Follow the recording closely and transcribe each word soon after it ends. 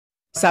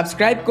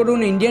Subscribe করুন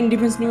Indian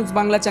defence news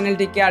Bangla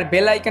চ্যানেলটিকে আর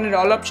bell আইকনের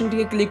অল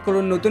অপশনটিকে ক্লিক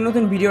করুন নতুন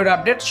নতুন ভিডিওর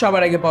আপডেট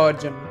সবার আগে পাওয়ার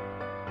জন্য।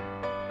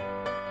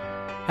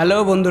 হ্যালো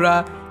বন্ধুরা,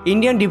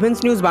 ইন্ডিয়ান ডিফেন্স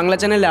নিউজ বাংলা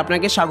চ্যানেলে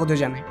আপনাকে স্বাগত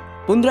জানাই।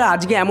 বন্ধুরা,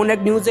 আজকে এমন এক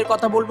নিউজের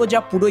কথা বলবো যা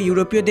পুরো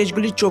ইউরোপীয়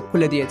দেশগুলির চোখ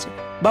খুলে দিয়েছে,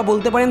 বা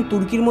বলতে পারেন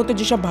তুর্কির মতো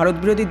যেসব ভারত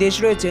বিরোধী দেশ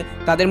রয়েছে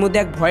তাদের মধ্যে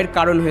এক ভয়ের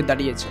কারণ হয়ে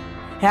দাঁড়িয়েছে।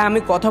 হ্যাঁ, আমি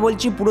কথা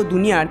বলছি পুরো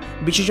দুনিয়ার,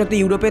 বিশেষত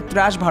ইউরোপের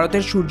ত্রাস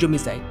ভারতের সূর্য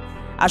মিসাইল।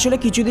 আসলে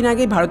কিছুদিন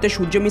আগেই ভারতের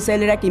সূর্য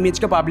মিসাইলের এক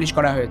ইমেজকে পাবলিশ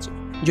করা হয়েছে।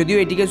 যদিও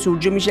এটিকে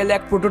সূর্য মিসাইলের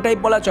এক প্রোটোটাইপ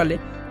বলা চলে,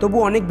 তবু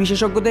অনেক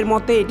বিশেষজ্ঞদের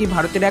মতে এটি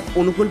ভারতের এক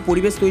অনুকূল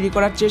পরিবেশ তৈরি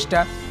করার চেষ্টা,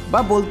 বা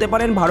বলতে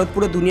পারেন ভারত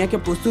পুরো দুনিয়াকে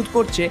প্রস্তুত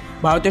করছে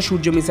ভারতের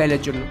সূর্য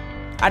মিসাইলের জন্য।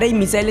 আর এই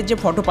মিসাইলের যে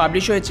ফটো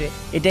পাবলিশ হয়েছে,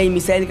 এটা এই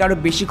মিসাইলকে আরও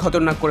বেশি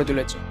খতরনাক করে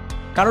তুলেছে।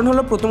 কারণ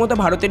হলো, প্রথমত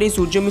ভারতের এই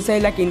সূর্য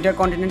মিসাইল এক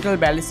ইন্টারকন্টিনেন্টাল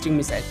ব্যালিস্টিক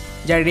মিসাইল,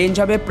 যার রেঞ্জ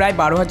হবে প্রায়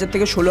 12,000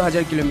 থেকে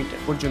 16,000 কিলোমিটার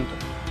পর্যন্ত।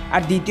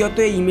 আর দ্বিতীয়ত,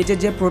 এই ইমেজের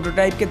যে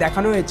প্রোটোটাইপকে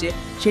দেখানো হয়েছে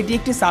সেটি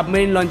একটি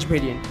সাবমেরিন লঞ্চ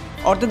ভেরিয়েন্ট,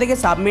 অর্থ থেকে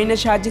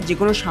সাবমেরিনের সাহায্যে যে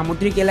কোনো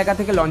সামুদ্রিক এলাকা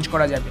থেকে লঞ্চ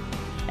করা যাবে।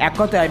 এক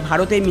কথায়,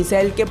 ভারত এই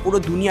মিসাইলকে পুরো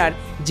দুনিয়ার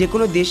যে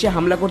কোনো দেশে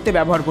হামলা করতে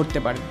ব্যবহার করতে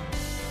পারে।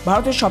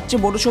 ভারতের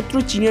সবচেয়ে বড় শত্রু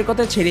চীনের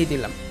কথা ছেড়েই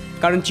দিলাম,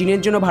 কারণ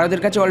চীনের জন্য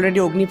ভারতের কাছে অলরেডি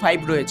Agni-V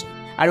রয়েছে,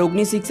 আর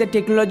Agni-VI এর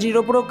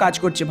টেকনোলজির ওপরও কাজ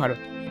করছে ভারত।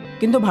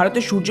 কিন্তু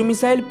ভারতের সূর্য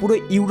মিসাইল পুরো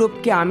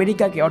ইউরোপকে,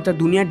 আমেরিকাকে, অর্থাৎ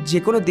দুনিয়ার যে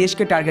কোনো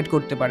দেশকে টার্গেট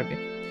করতে পারবে।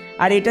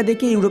 আর এটা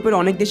দেখে ইউরোপের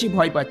অনেক দেশই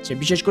ভয় পাচ্ছে,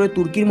 বিশেষ করে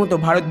তুর্কির মতো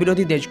ভারত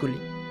বিরোধী দেশগুলি।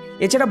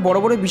 এছাড়া বড়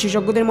বড়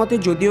বিশেষজ্ঞদের মতে,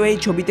 যদিও এই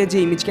ছবিতে যে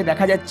ইমেজকে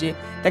দেখা যাচ্ছে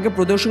তাকে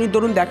প্রদর্শনীর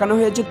দরুন দেখানো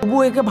হয়েছে,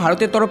 তবুও একে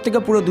ভারতের তরফ থেকে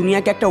পুরো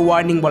দুনিয়াকে একটা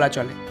ওয়ার্নিং বলা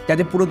চলে,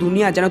 যাতে পুরো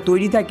দুনিয়া যেন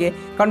তৈরি থাকে,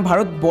 কারণ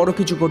ভারত বড়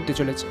কিছু করতে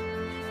চলেছে।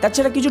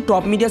 তাছাড়া কিছু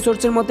টপ মিডিয়া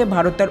সোর্সের মতে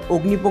ভারত তার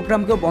অগ্নি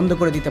প্রোগ্রামকেও বন্ধ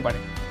করে দিতে পারে।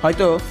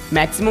 হয়তো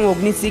ম্যাক্সিমাম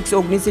Agni-VI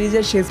অগ্নি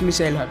সিরিজের শেষ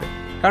মিসাইল হবে,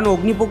 কারণ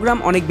অগ্নি প্রোগ্রাম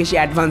অনেক বেশি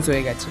অ্যাডভান্স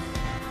হয়ে গেছে।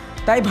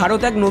 তাই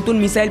ভারত এক নতুন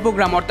মিসাইল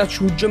প্রোগ্রাম অর্থাৎ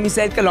সূর্য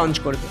মিসাইলকে লঞ্চ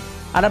করবে।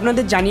 আর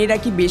আপনাদের জানিয়ে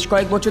রাখি, বেশ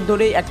কয়েক বছর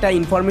ধরে একটা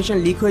ইনফরমেশন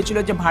লিক হয়েছিল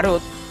যে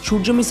ভারত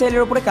সূর্য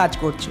মিসাইলের ওপরে কাজ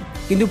করছে,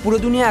 কিন্তু পুরো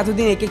দুনিয়া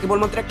এতদিন একে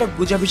কেবলমাত্র একটা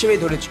গুজব হিসেবেই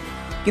ধরেছিল।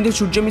 কিন্তু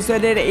সূর্য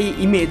মিসাইলের এই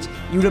ইমেজ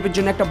ইউরোপের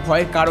জন্য একটা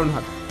ভয়ের কারণ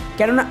হবে,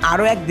 কেননা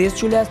আরও এক দেশ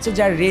চলে আসছে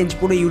যার রেঞ্জ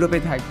পুরো ইউরোপে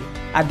থাকবে।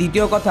 আর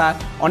দ্বিতীয় কথা,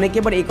 অনেকে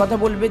এবার এই কথা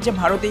বলবে যে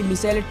ভারত এই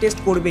মিসাইলের টেস্ট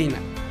করবেই না,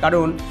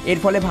 কারণ এর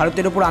ফলে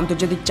ভারতের ওপর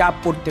আন্তর্জাতিক চাপ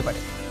পড়তে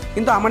পারে।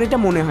 কিন্তু আমার এটা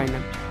মনে হয় না,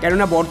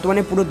 কেননা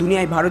বর্তমানে পুরো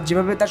দুনিয়ায় ভারত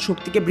যেভাবে তার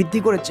শক্তিকে বৃদ্ধি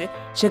করেছে,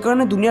 সে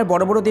কারণে দুনিয়ার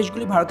বড় বড়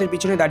দেশগুলি ভারতের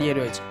পিছনে দাঁড়িয়ে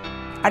রয়েছে।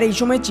 আর এই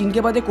সময় চীনকে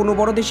বাদে কোনো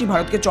বড় দেশই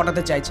ভারতকে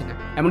চটাতে চাইছে না,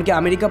 এমনকি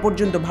আমেরিকা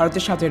পর্যন্ত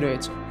ভারতের সাথে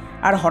রয়েছে।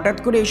 আর হঠাৎ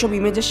করে এইসব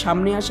ইমেজের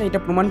সামনে আসা এটা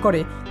প্রমাণ করে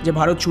যে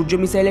ভারত সূর্য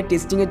মিসাইলের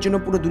টেস্টিংয়ের জন্য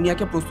পুরো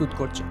দুনিয়াকে প্রস্তুত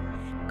করছে।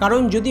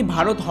 কারণ যদি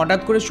ভারত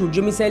হঠাৎ করে সূর্য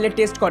মিসাইলের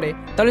টেস্ট করে,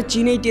 তাহলে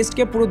চীন এই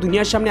টেস্টকে পুরো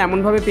দুনিয়ার সামনে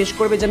এমনভাবে পেশ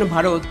করবে যেন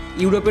ভারত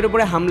ইউরোপের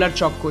ওপরে হামলার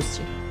চক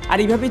কষছে। আর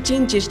এইভাবে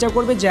চীন চেষ্টা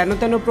করবে যেন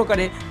তেন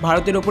প্রকারে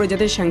ভারতের ওপরে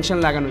যাতে স্যাংশন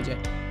লাগানো যায়।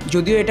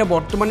 যদিও এটা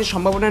বর্তমানে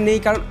সম্ভাবনা নেই,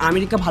 কারণ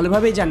আমেরিকা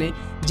ভালোভাবেই জানে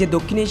যে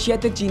দক্ষিণ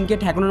এশিয়াতে চীনকে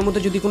ঠেকানোর মতো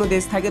যদি কোনো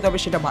দেশ থাকে তবে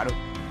সেটা ভারত।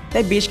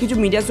 তাই বেশ কিছু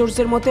মিডিয়া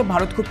সোর্সের মতে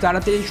ভারত খুব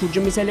তাড়াতাড়ি এই সূর্য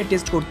মিসাইলের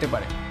টেস্ট করতে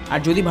পারে। আর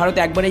যদি ভারত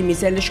একবার এই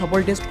মিসাইলের সফল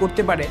টেস্ট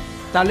করতে পারে,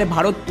 তাহলে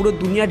ভারত পুরো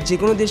দুনিয়ার যে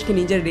কোনো দেশকে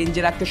নিজের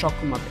রেঞ্জে রাখতে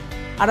সক্ষম হবে।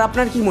 আর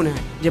আপনার কি মনে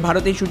হয় যে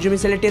ভারত এই সূর্য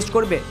মিসাইলের টেস্ট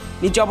করবে?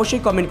 নিচে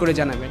অবশ্যই কমেন্ট করে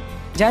জানাবেন।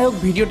 যাই হোক,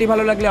 ভিডিওটি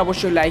ভালো লাগলে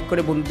অবশ্যই লাইক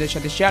করে বন্ধুদের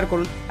সাথে শেয়ার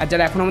করুন। আর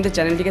যারা এখন আমাদের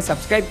চ্যানেলটিকে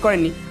সাবস্ক্রাইব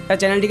করেননি, তারা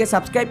চ্যানেলটিকে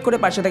সাবস্ক্রাইব করে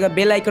পাশে থাকা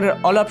বেল আইকনের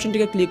অল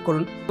অপশনটিকে ক্লিক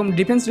করুন, এবং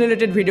ডিফেন্স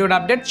রিলেটেড ভিডিওর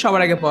আপডেট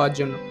সবার আগে পাওয়ার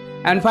জন্য।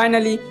 And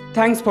finally,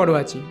 thanks for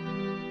watching.